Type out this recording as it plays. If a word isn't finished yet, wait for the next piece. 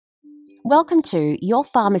Welcome to Your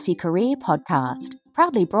Pharmacy Career podcast,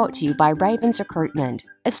 proudly brought to you by Ravens Recruitment,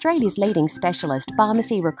 Australia's leading specialist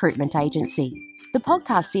pharmacy recruitment agency. The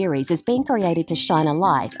podcast series is being created to shine a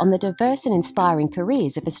light on the diverse and inspiring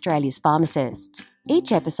careers of Australia's pharmacists.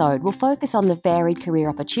 Each episode will focus on the varied career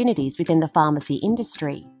opportunities within the pharmacy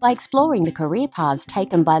industry by exploring the career paths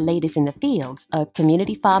taken by leaders in the fields of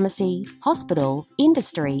community pharmacy, hospital,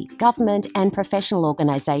 industry, government, and professional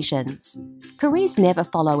organisations. Careers never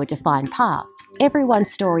follow a defined path.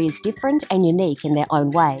 Everyone's story is different and unique in their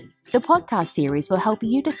own way. The podcast series will help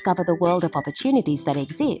you discover the world of opportunities that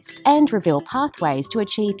exist and reveal pathways to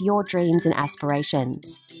achieve your dreams and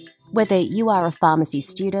aspirations. Whether you are a pharmacy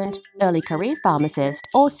student, early career pharmacist,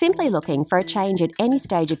 or simply looking for a change at any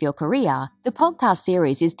stage of your career, the podcast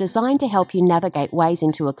series is designed to help you navigate ways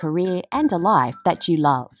into a career and a life that you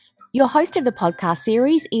love. Your host of the podcast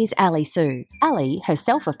series is Ali Su. Ali,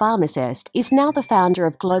 herself a pharmacist, is now the founder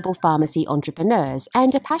of Global Pharmacy Entrepreneurs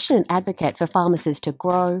and a passionate advocate for pharmacists to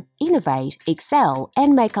grow, innovate, excel,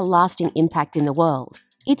 and make a lasting impact in the world.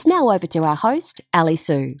 It's now over to our host, Ali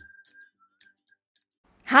Su.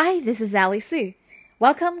 Hi, this is Ali Su.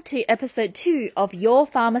 Welcome to episode 2 of Your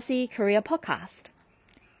Pharmacy Career Podcast.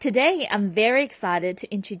 Today, I'm very excited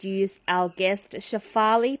to introduce our guest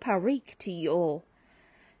Shefali Parikh to you all.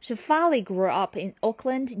 Shefali grew up in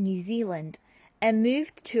Auckland, New Zealand, and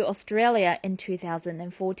moved to Australia in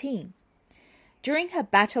 2014. During her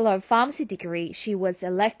Bachelor of Pharmacy degree, she was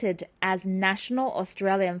elected as National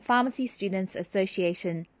Australian Pharmacy Students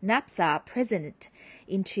Association NAPSA President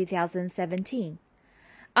in 2017.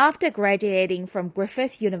 After graduating from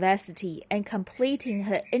Griffith University and completing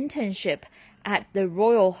her internship at the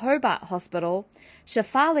Royal Hobart Hospital,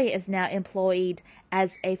 Shefali is now employed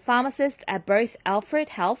as a pharmacist at both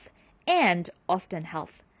Alfred Health and Austin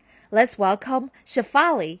Health. Let's welcome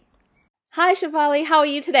Shefali. Hi Shefali, how are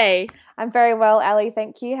you today? I'm very well, Ali.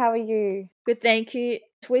 Thank you. How are you? Good, thank you.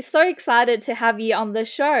 We're so excited to have you on the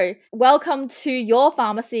show. Welcome to Your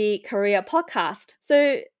Pharmacy Career Podcast.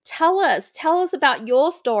 So tell us about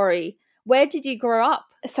your story. Where did you grow up?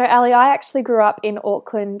 So, Ali, I actually grew up in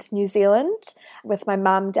Auckland, New Zealand, with my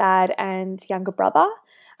mum, dad, and younger brother.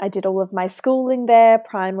 I did all of my schooling there,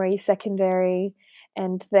 primary, secondary,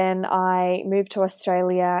 and then I moved to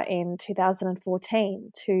Australia in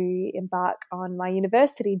 2014 to embark on my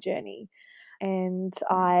university journey. And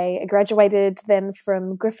I graduated then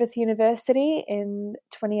from Griffith University in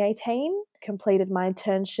 2018, completed my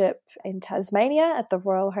internship in Tasmania at the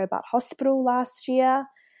Royal Hobart Hospital last year.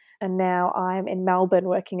 And now I'm in Melbourne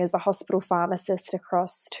working as a hospital pharmacist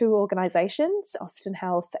across 2 organisations, Austin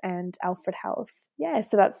Health and Alfred Health. Yeah,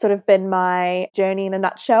 so that's sort of been my journey in a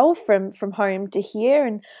nutshell from home to here.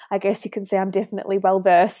 And I guess you can say I'm definitely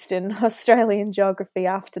well-versed in Australian geography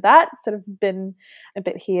after that. Sort of been a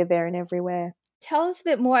bit here, there and everywhere. Tell us a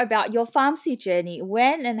bit more about your pharmacy journey.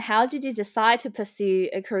 When and how did you decide to pursue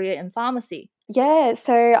a career in pharmacy? Yeah,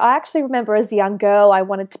 so I actually remember as a young girl, I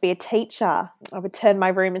wanted to be a teacher. I would turn my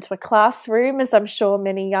room into a classroom, as I'm sure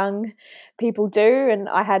many young people do. And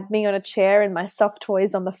I had me on a chair and my soft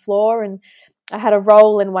toys on the floor. And I had a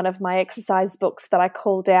role in one of my exercise books that I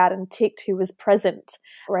called out and ticked who was present,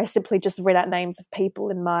 where I simply just read out names of people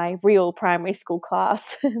in my real primary school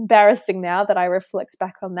class. Embarrassing now that I reflect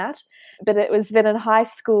back on that. But it was then in high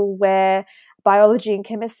school where biology and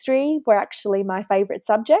chemistry were actually my favourite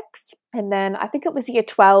subjects. And then I think it was year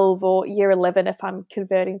 12 or year 11 if I'm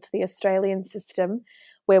converting to the Australian system,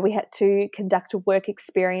 where we had to conduct a work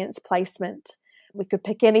experience placement. We could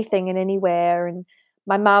pick anything and anywhere, and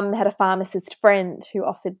my mum had a pharmacist friend who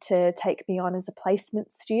offered to take me on as a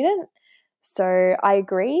placement student. So I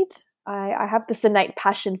agreed. I have this innate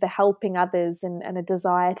passion for helping others and a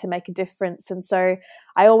desire to make a difference. And so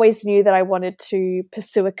I always knew that I wanted to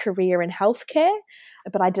pursue a career in healthcare,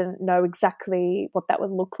 but I didn't know exactly what that would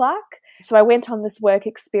look like. So I went on this work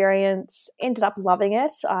experience, ended up loving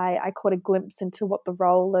it. I caught a glimpse into what the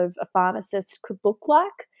role of a pharmacist could look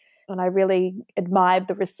like. And I really admired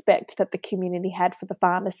the respect that the community had for the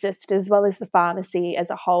pharmacist, as well as the pharmacy as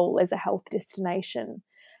a whole, as a health destination.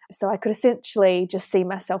 So I could essentially just see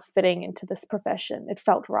myself fitting into this profession. It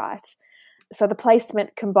felt right. So the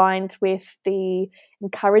placement combined with the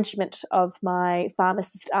encouragement of my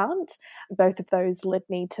pharmacist aunt, both of those led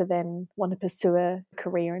me to then want to pursue a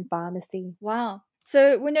career in pharmacy. Wow.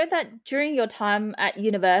 So we know that during your time at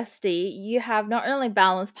university, you have not only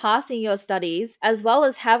balanced passing your studies, as well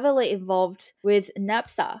as heavily involved with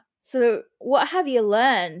NAPSA. So what have you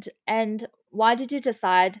learned and why did you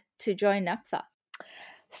decide to join NAPSA?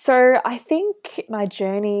 So I think my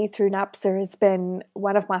journey through NAPSA has been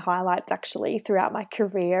one of my highlights actually throughout my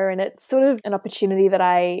career, and it's sort of an opportunity that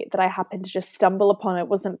I happened to just stumble upon. It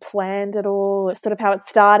wasn't planned at all. It's sort of how it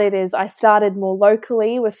started is I started more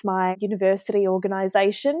locally with my university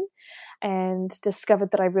organisation and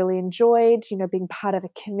discovered that I really enjoyed, being part of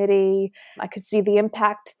a committee. I could see the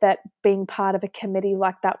impact that being part of a committee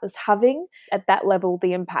like that was having. At that level,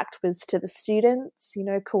 the impact was to the students,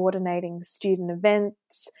 coordinating student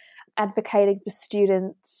events, advocating for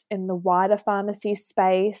students in the wider pharmacy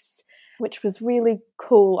space, which was really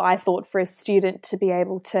cool, I thought, for a student to be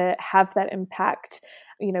able to have that impact,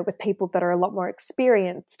 with people that are a lot more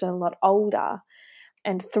experienced and a lot older.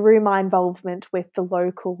 And through my involvement with the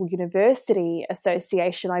local university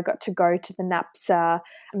association, I got to go to the NAPSA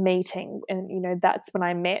meeting. And, that's when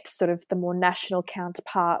I met sort of the more national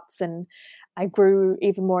counterparts. And I grew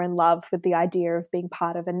even more in love with the idea of being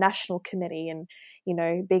part of a national committee and,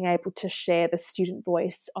 being able to share the student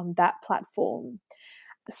voice on that platform.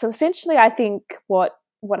 So essentially, I think what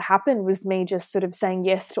happened was me just sort of saying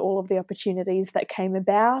yes to all of the opportunities that came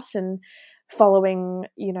about and following,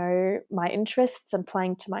 my interests and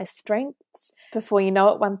playing to my strengths. Before you know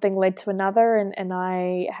it, one thing led to another, and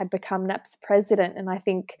I had become NAPSA president. And I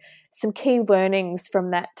think some key learnings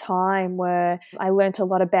from that time were I learnt a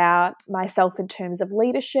lot about myself in terms of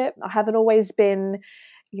leadership. I haven't always been,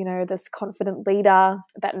 this confident leader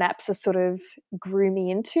that NAPSA sort of grew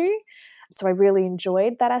me into. So I really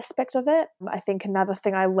enjoyed that aspect of it. I think another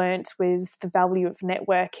thing I learnt was the value of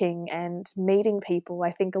networking and meeting people.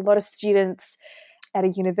 I think a lot of students at a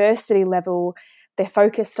university level, they're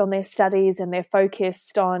focused on their studies and they're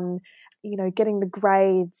focused on, getting the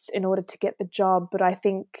grades in order to get the job. But I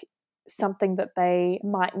think something that they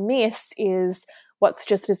might miss is what's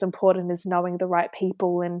just as important as knowing the right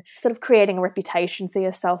people and sort of creating a reputation for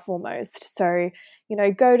yourself almost. So,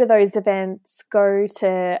 go to those events, go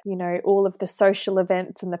to, all of the social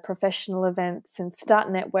events and the professional events and start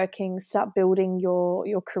networking, start building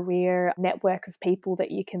your career network of people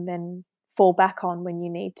that you can then fall back on when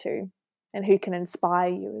you need to and who can inspire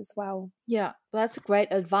you as well. Yeah, that's great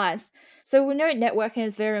advice. So we know networking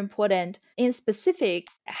is very important. In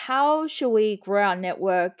specifics, how should we grow our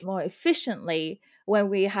network more efficiently when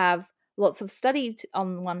we have lots of study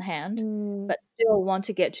on one hand, but still want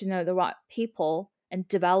to get to know the right people and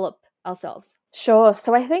develop ourselves? Sure.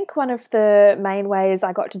 So I think one of the main ways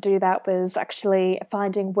I got to do that was actually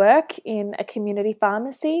finding work in a community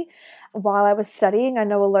pharmacy while I was studying. I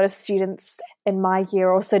know a lot of students in my year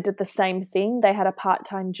also did the same thing. They had a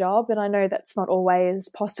part-time job, and I know that's not always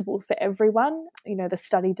possible for everyone. The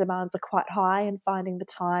study demands are quite high, and finding the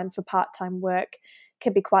time for part-time work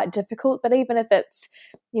can be quite difficult. But even if it's,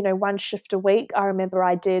 one shift a week, I remember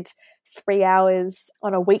I did 3 hours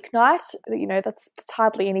on a weeknight. That's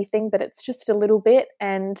hardly anything, but it's just a little bit.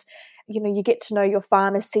 And, you get to know your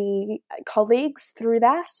pharmacy colleagues through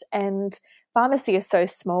that. And pharmacy is so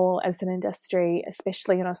small as an industry,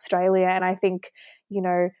 especially in Australia. And I think,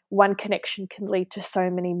 one connection can lead to so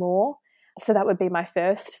many more. So that would be my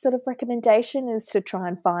first sort of recommendation, is to try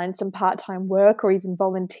and find some part-time work, or even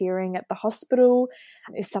volunteering at the hospital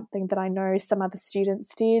is something that I know some other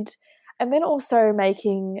students did. And then also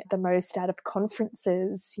making the most out of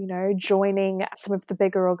conferences, joining some of the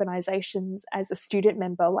bigger organisations as a student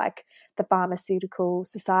member, like the Pharmaceutical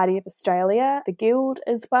Society of Australia, the Guild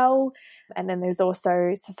as well. And then there's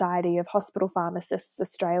also Society of Hospital Pharmacists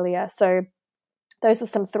Australia. So those are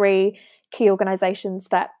some 3 key organisations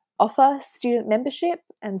that offer student membership.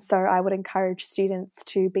 And so I would encourage students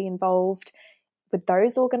to be involved with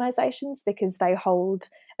those organisations, because they hold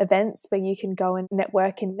events where you can go and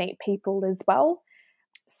network and meet people as well.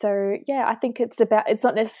 So yeah, I think it's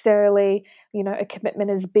not necessarily, a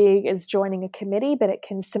commitment as big as joining a committee, but it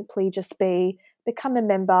can simply just be become a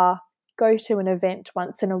member, go to an event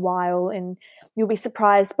once in a while, and you'll be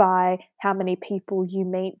surprised by how many people you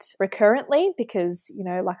meet recurrently, because,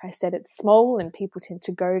 like I said, it's small and people tend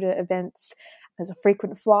to go to events as a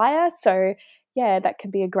frequent flyer. So yeah, that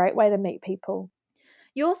can be a great way to meet people.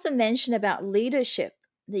 You also mentioned about leadership,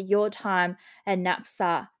 that your time at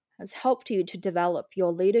NAPSA has helped you to develop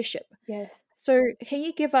your leadership. Yes. So can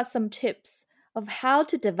you give us some tips of how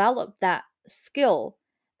to develop that skill,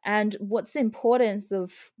 and what's the importance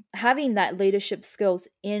of having that leadership skills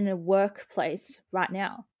in a workplace right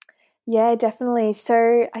now? Yeah, definitely.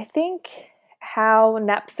 So I think how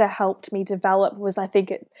NAPSA helped me develop was, I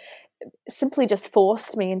think it simply just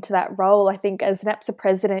forced me into that role. I think as NAPSA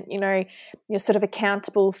president, you're sort of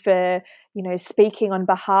accountable for, speaking on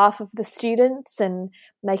behalf of the students and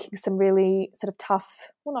making some really sort of tough,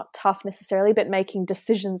 well, not tough necessarily, but making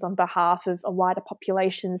decisions on behalf of a wider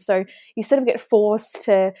population. So you sort of get forced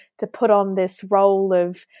to put on this role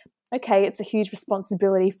of, okay, it's a huge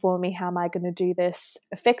responsibility for me. How am I going to do this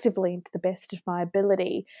effectively and to the best of my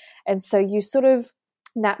ability? And so you sort of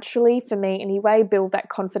naturally, for me anyway, build that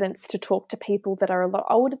confidence to talk to people that are a lot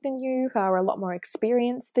older than you, who are a lot more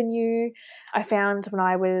experienced than you. I found when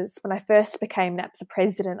I first became NAPSA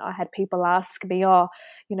president, I had people ask me,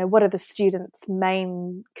 what are the students'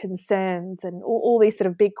 main concerns, and all these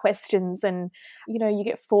sort of big questions. And, you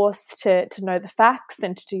get forced to know the facts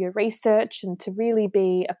and to do your research and to really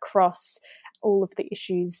be across all of the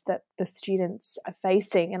issues that the students are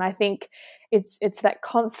facing. And I think it's that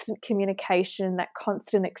constant communication, that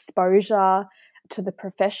constant exposure to the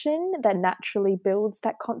profession that naturally builds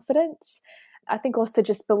that confidence. I think also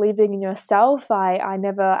just believing in yourself. I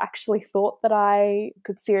never actually thought that I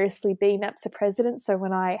could seriously be NAPSA president. So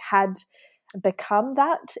when I had become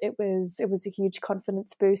that, it was a huge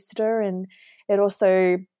confidence booster. And it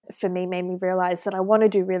also, for me, made me realize that I want to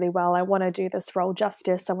do really well. I want to do this role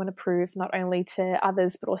justice. I want to prove not only to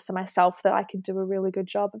others but also myself that I can do a really good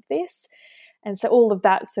job of this. And so all of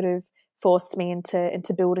that sort of forced me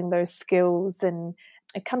into building those skills. And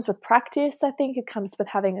it comes with practice. I think it comes with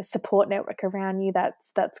having a support network around you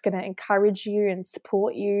that's going to encourage you and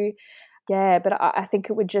support you. Yeah, but I think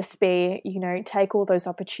it would just be, take all those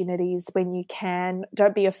opportunities when you can.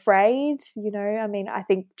 Don't be afraid, I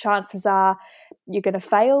think chances are you're going to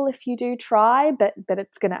fail if you do try, but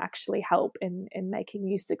it's going to actually help in making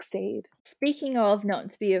you succeed. Speaking of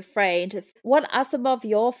not to be afraid, what are some of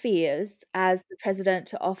your fears as the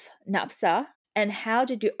president of NAPSA, and how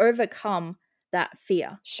did you overcome that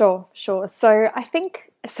fear? Sure. So I think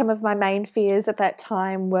some of my main fears at that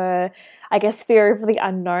time were, I guess, fear of the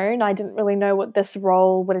unknown. I didn't really know what this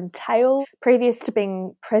role would entail. Previous to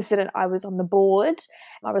being president, I was on the board.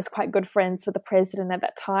 I was quite good friends with the president at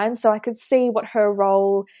that time, so I could see what her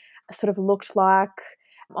role sort of looked like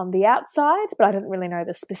on the outside, but I didn't really know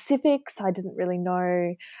the specifics. I didn't really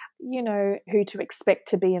know, who to expect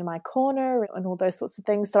to be in my corner and all those sorts of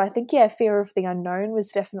things. So I think, fear of the unknown was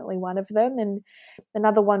definitely one of them. And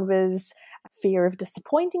another one was fear of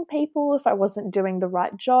disappointing people if I wasn't doing the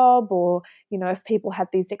right job, or, if people had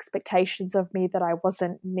these expectations of me that I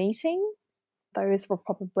wasn't meeting. Those were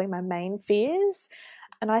probably my main fears.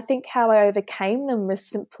 And I think how I overcame them was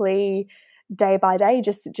simply day by day,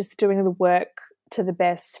 just doing the work to the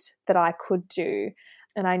best that I could do.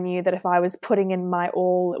 And I knew that if I was putting in my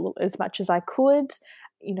all as much as I could,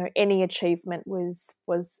 any achievement was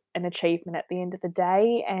an achievement at the end of the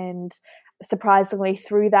day. And surprisingly,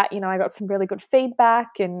 through that, I got some really good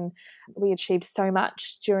feedback, and we achieved so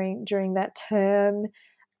much during that term.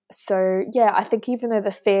 So I think even though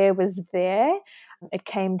the fear was there, it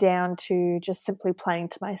came down to just simply playing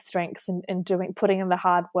to my strengths and putting in the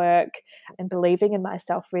hard work and believing in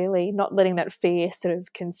myself, really, not letting that fear sort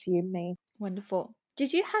of consume me. Wonderful.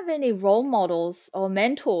 Did you have any role models or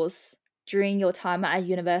mentors during your time at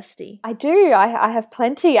university? I do. I have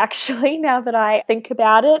plenty, actually, now that I think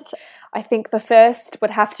about it. I think the first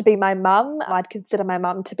would have to be my mum. I'd consider my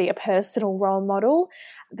mum to be a personal role model.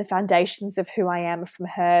 The foundations of who I am from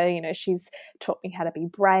her, she's taught me how to be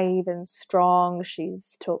brave and strong.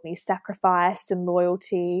 She's taught me sacrifice and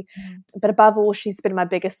loyalty. But above all, she's been my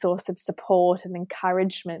biggest source of support and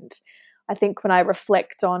encouragement. I think when I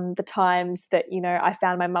reflect on the times that, I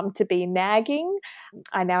found my mum to be nagging,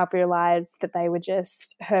 I now realise that they were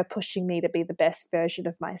just her pushing me to be the best version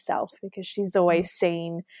of myself, because she's always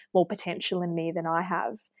seen more potential in me than I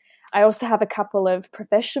have. I also have a couple of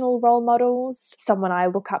professional role models. Someone I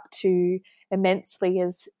look up to immensely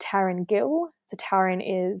is Taryn Gill. So Taryn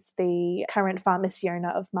is the current pharmacy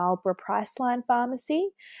owner of Marlborough Priceline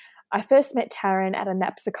Pharmacy. I first met Taryn at a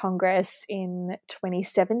NAPSA Congress in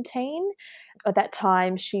 2017. At that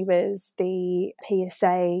time, she was the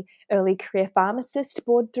PSA Early Career Pharmacist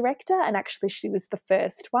Board Director, and actually she was the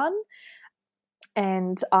first one.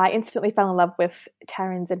 And I instantly fell in love with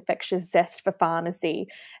Taryn's infectious zest for pharmacy.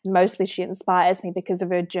 Mostly she inspires me because of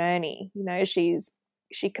her journey.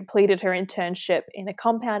 She completed her internship in a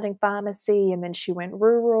compounding pharmacy, and then she went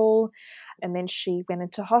rural, and then she went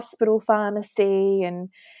into hospital pharmacy, and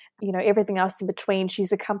everything else in between.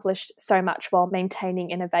 She's accomplished so much while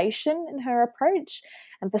maintaining innovation in her approach.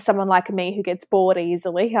 And for someone like me who gets bored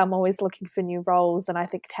easily, I'm always looking for new roles. And I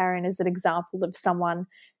think Taryn is an example of someone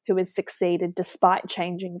who has succeeded despite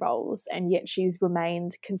changing roles, and yet she's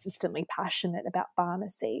remained consistently passionate about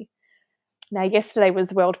pharmacy. Now, yesterday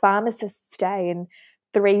was World Pharmacists Day, and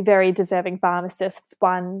 3 very deserving pharmacists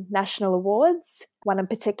won national awards. One in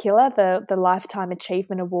particular, the Lifetime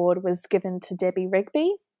Achievement Award, was given to Debbie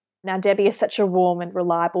Rigby. Now, Debbie is such a warm and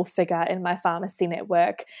reliable figure in my pharmacy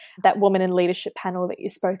network. That Woman in Leadership panel that you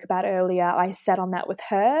spoke about earlier, I sat on that with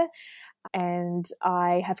her, and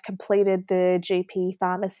I have completed the GP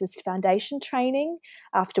Pharmacist Foundation training,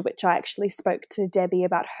 after which I actually spoke to Debbie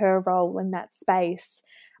about her role in that space.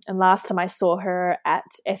 And last time I saw her at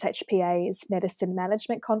SHPA's Medicine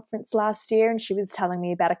Management Conference last year, and she was telling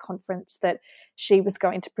me about a conference that she was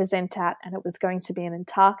going to present at, and it was going to be in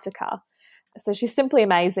Antarctica. So she's simply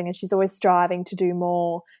amazing, and she's always striving to do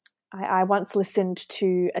more. I once listened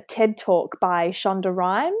to a TED Talk by Shonda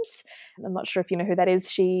Rhimes. I'm not sure if you know who that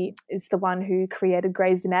is. She is the one who created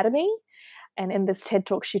Grey's Anatomy. And in this TED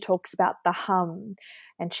Talk, she talks about the hum,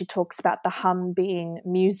 and she talks about the hum being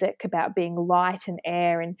music, about being light and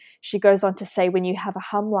air. And she goes on to say, when you have a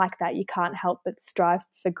hum like that, you can't help but strive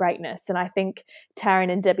for greatness. And I think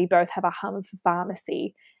Taryn and Debbie both have a hum for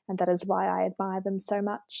pharmacy, and that is why I admire them so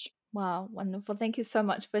much. Wow, wonderful. Thank you so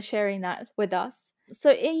much for sharing that with us.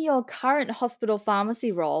 So in your current hospital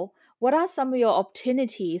pharmacy role, what are some of your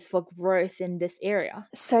opportunities for growth in this area?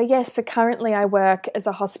 So currently I work as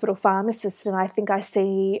a hospital pharmacist, and I think I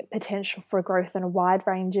see potential for growth in a wide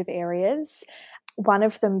range of areas. One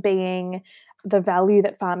of them being the value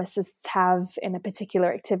that pharmacists have in a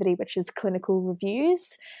particular activity, which is clinical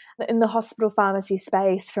reviews. In the hospital pharmacy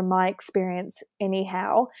space, from my experience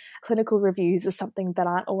anyhow, clinical reviews are something that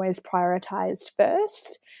aren't always prioritised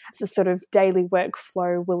first. So sort of daily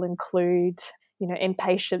workflow will include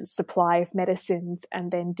inpatient supply of medicines,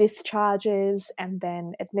 and then discharges, and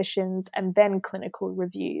then admissions, and then clinical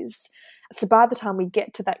reviews. So by the time we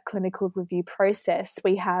get to that clinical review process,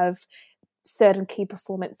 we have certain key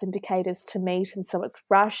performance indicators to meet, and so it's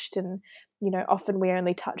rushed, and often we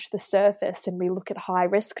only touch the surface and we look at high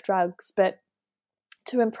risk drugs. But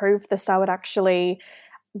to improve this, I would actually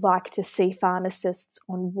like to see pharmacists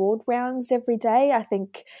on ward rounds every day. I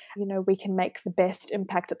think, we can make the best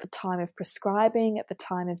impact at the time of prescribing, at the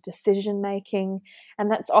time of decision making, and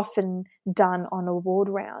that's often done on a ward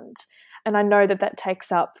round. And I know that takes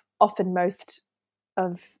up often most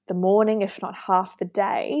of the morning, if not half the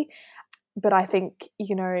day. But I think,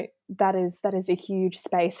 that is a huge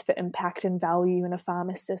space for impact and value in a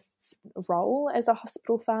pharmacist's role as a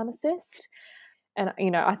hospital pharmacist. And,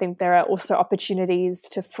 I think there are also opportunities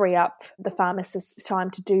to free up the pharmacist's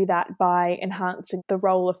time to do that by enhancing the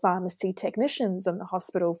role of pharmacy technicians in the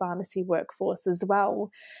hospital pharmacy workforce as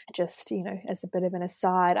well. Just, as a bit of an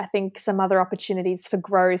aside, I think some other opportunities for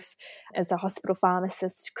growth as a hospital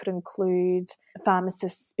pharmacist could include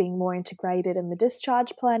pharmacists being more integrated in the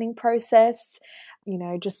discharge planning process,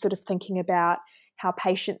 just sort of thinking about how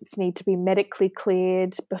patients need to be medically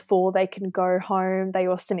cleared before they can go home. They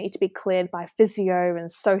also need to be cleared by physio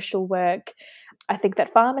and social work. I think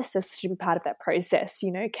that pharmacists should be part of that process.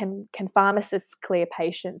 Can pharmacists clear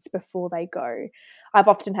patients before they go? I've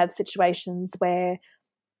often had situations where,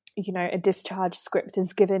 a discharge script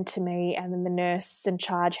is given to me, and then the nurse in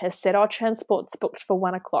charge has said, transport's booked for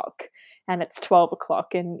 1 o'clock, and it's 12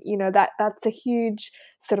 o'clock. And, that's a huge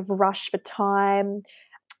sort of rush for time.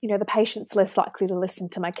 The patient's less likely to listen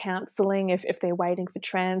to my counselling if they're waiting for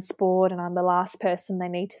transport and I'm the last person they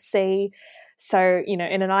need to see. So, in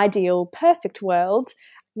an ideal, perfect world,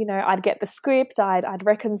 I'd get the script, I'd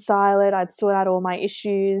reconcile it, I'd sort out all my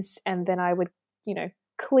issues, and then I would,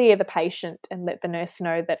 clear the patient and let the nurse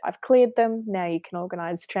know that I've cleared them. Now you can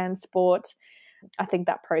organise transport. I think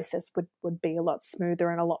that process would be a lot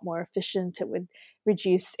smoother and a lot more efficient. It would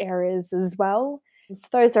reduce errors as well. So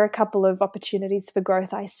those are a couple of opportunities for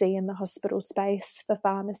growth I see in the hospital space for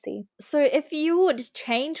pharmacy. So if you would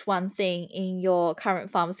change one thing in your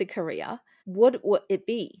current pharmacy career, what would it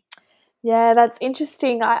be? Yeah, that's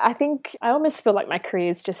interesting. I think I almost feel like my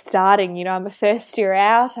career is just starting. I'm a first year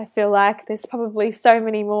out. I feel like there's probably so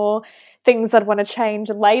many more things I'd want to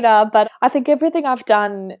change later. But I think everything I've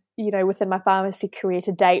done, within my pharmacy career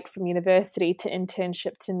to date, from university to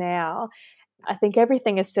internship to now, I think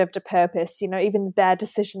everything has served a purpose. Even the bad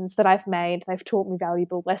decisions that I've made, they've taught me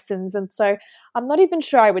valuable lessons. And so I'm not even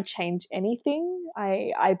sure I would change anything.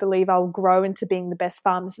 I believe I'll grow into being the best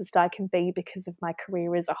pharmacist I can be because of my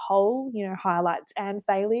career as a whole, highlights and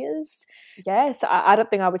failures. Yes, I don't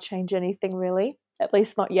think I would change anything really, at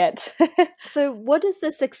least not yet. So what does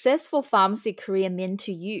a successful pharmacy career mean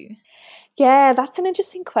to you? Yeah, that's an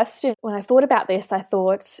interesting question. When I thought about this, I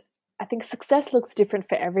thought, I think success looks different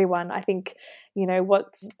for everyone. I think,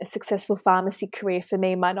 what's a successful pharmacy career for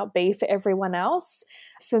me might not be for everyone else.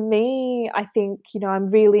 For me, I think, I'm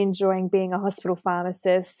really enjoying being a hospital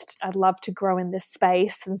pharmacist. I'd love to grow in this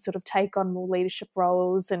space and sort of take on more leadership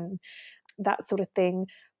roles and that sort of thing.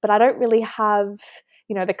 But I don't really have,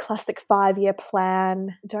 the classic 5-year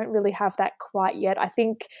plan. Don't really have that quite yet. I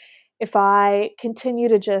think if I continue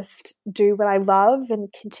to just do what I love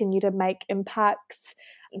and continue to make impacts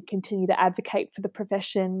and continue to advocate for the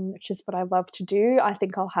profession, which is what I love to do, I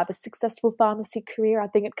think I'll have a successful pharmacy career. I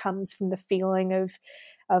think it comes from the feeling of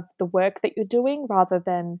the work that you're doing rather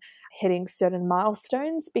than hitting certain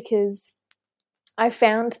milestones, because I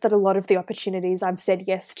found that a lot of the opportunities I've said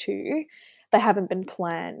yes to, they haven't been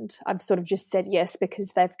planned. I've sort of just said yes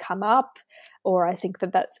because they've come up, or I think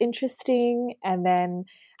that that's interesting, and then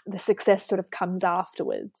the success sort of comes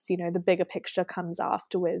afterwards. The bigger picture comes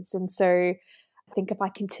afterwards. And so I think if I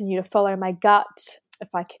continue to follow my gut, if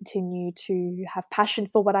I continue to have passion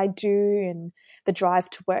for what I do and the drive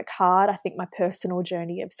to work hard, I think my personal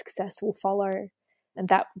journey of success will follow. And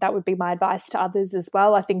that would be my advice to others as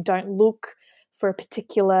well. I think don't look for a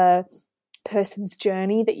particular person's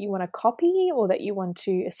journey that you want to copy or that you want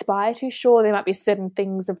to aspire to. Sure, there might be certain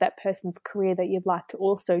things of that person's career that you'd like to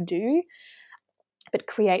also do, but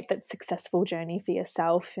create that successful journey for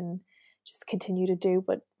yourself and just continue to do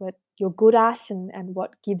what you're good at and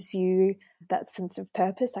what gives you that sense of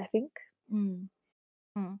purpose, I think.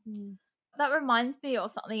 That reminds me of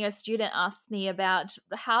something a student asked me about.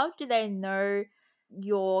 How do they know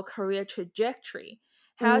your career trajectory?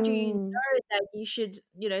 How do you know that you should,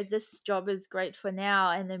 this job is great for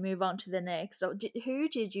now and then move on to the next? Or who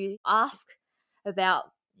did you ask about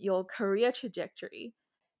your career trajectory?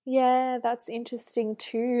 Yeah, that's interesting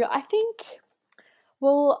too. I think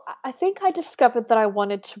I discovered that I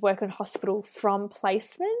wanted to work in hospital from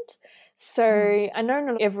placement. So I know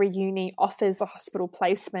not every uni offers a hospital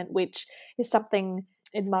placement, which is something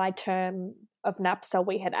in my term of NAPSA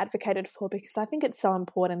we had advocated for, because I think it's so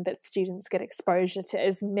important that students get exposure to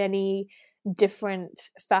as many different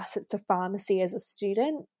facets of pharmacy as a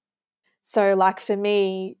student. So like for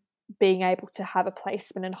me, being able to have a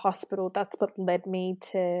placement in hospital, that's what led me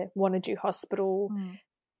to want to do hospital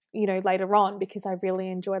later on, because I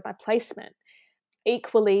really enjoyed my placement.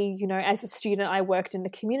 Equally, as a student, I worked in the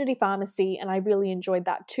community pharmacy and I really enjoyed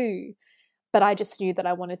that too. But I just knew that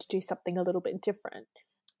I wanted to do something a little bit different.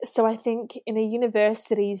 So I think in a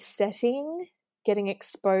university setting, getting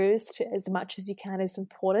exposed to as much as you can is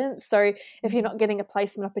important. So if you're not getting a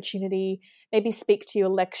placement opportunity, maybe speak to your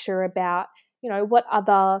lecturer about, what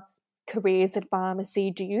other careers in pharmacy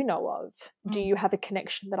do you know of? Do you have a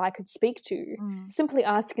connection that I could speak to? Simply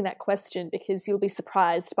asking that question, because you'll be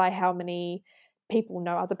surprised by how many people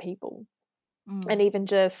know other people. And even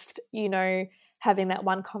just, having that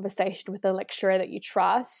one conversation with a lecturer that you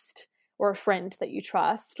trust, or a friend that you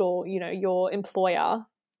trust, or, your employer,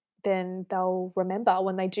 then they'll remember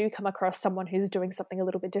when they do come across someone who's doing something a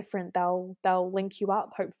little bit different, they'll link you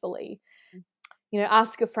up, hopefully.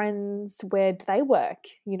 Ask your friends, where do they work?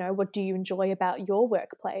 What do you enjoy about your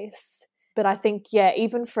workplace? But I think,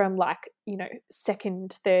 even from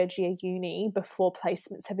second, third year uni, before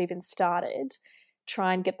placements have even started,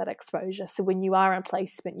 try and get that exposure. So when you are in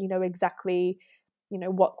placement, you know exactly,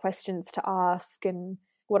 what questions to ask and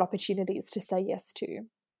what opportunities to say yes to.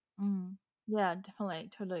 Yeah, definitely.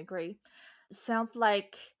 Totally agree. Sounds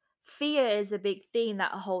like fear is a big thing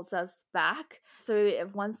that holds us back. So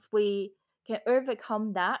once we can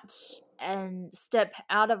overcome that and step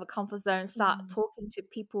out of a comfort zone, start talking to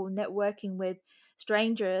people, networking with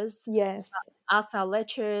strangers, Yes, ask our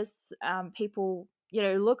lecturers, people,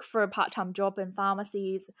 look for a part-time job in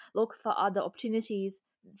pharmacies, look for other opportunities,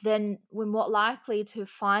 then we're more likely to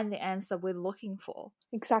find the answer we're looking for.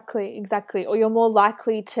 Exactly. Or you're more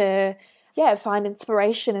likely to, find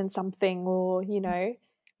inspiration in something, or,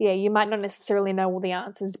 you might not necessarily know all the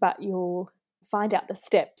answers, but you'll find out the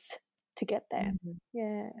steps to get there.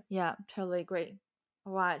 Yeah, totally agree.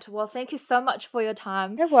 All right. Well, thank you so much for your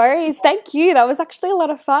time. No worries. Thank you. That was actually a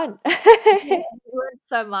lot of fun. I learned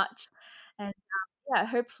so much. And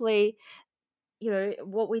hopefully,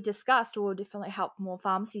 what we discussed will definitely help more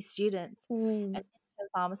pharmacy students and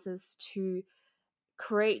pharmacists to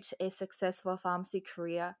create a successful pharmacy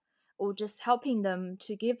career, or just helping them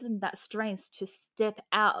to give them that strength to step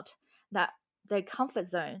out their comfort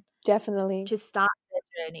zone. Definitely. To start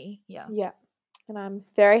their journey. Yeah. And I'm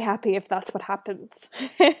very happy if that's what happens.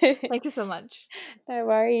 Thank you so much. No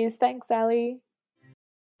worries. Thanks, Ali.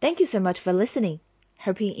 Thank you so much for listening.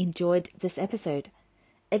 Hope you enjoyed this episode.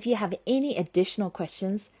 If you have any additional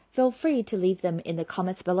questions, feel free to leave them in the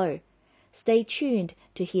comments below. stay tuned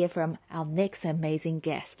to hear from our next amazing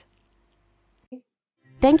guest.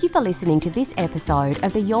 Thank you for listening to this episode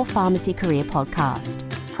of the Your Pharmacy Career podcast,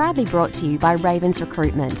 proudly brought to you by Ravens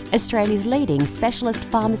Recruitment, Australia's leading specialist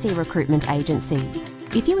pharmacy recruitment agency.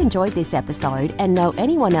 If you enjoyed this episode and know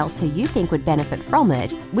anyone else who you think would benefit from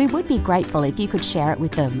it, we would be grateful if you could share it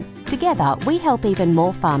with them. Together, we help even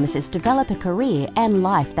more pharmacists develop a career and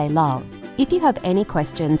life they love. If you have any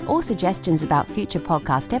questions or suggestions about future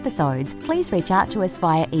podcast episodes, please reach out to us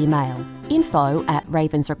via email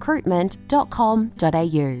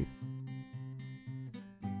info@ravensrecruitment.com.au.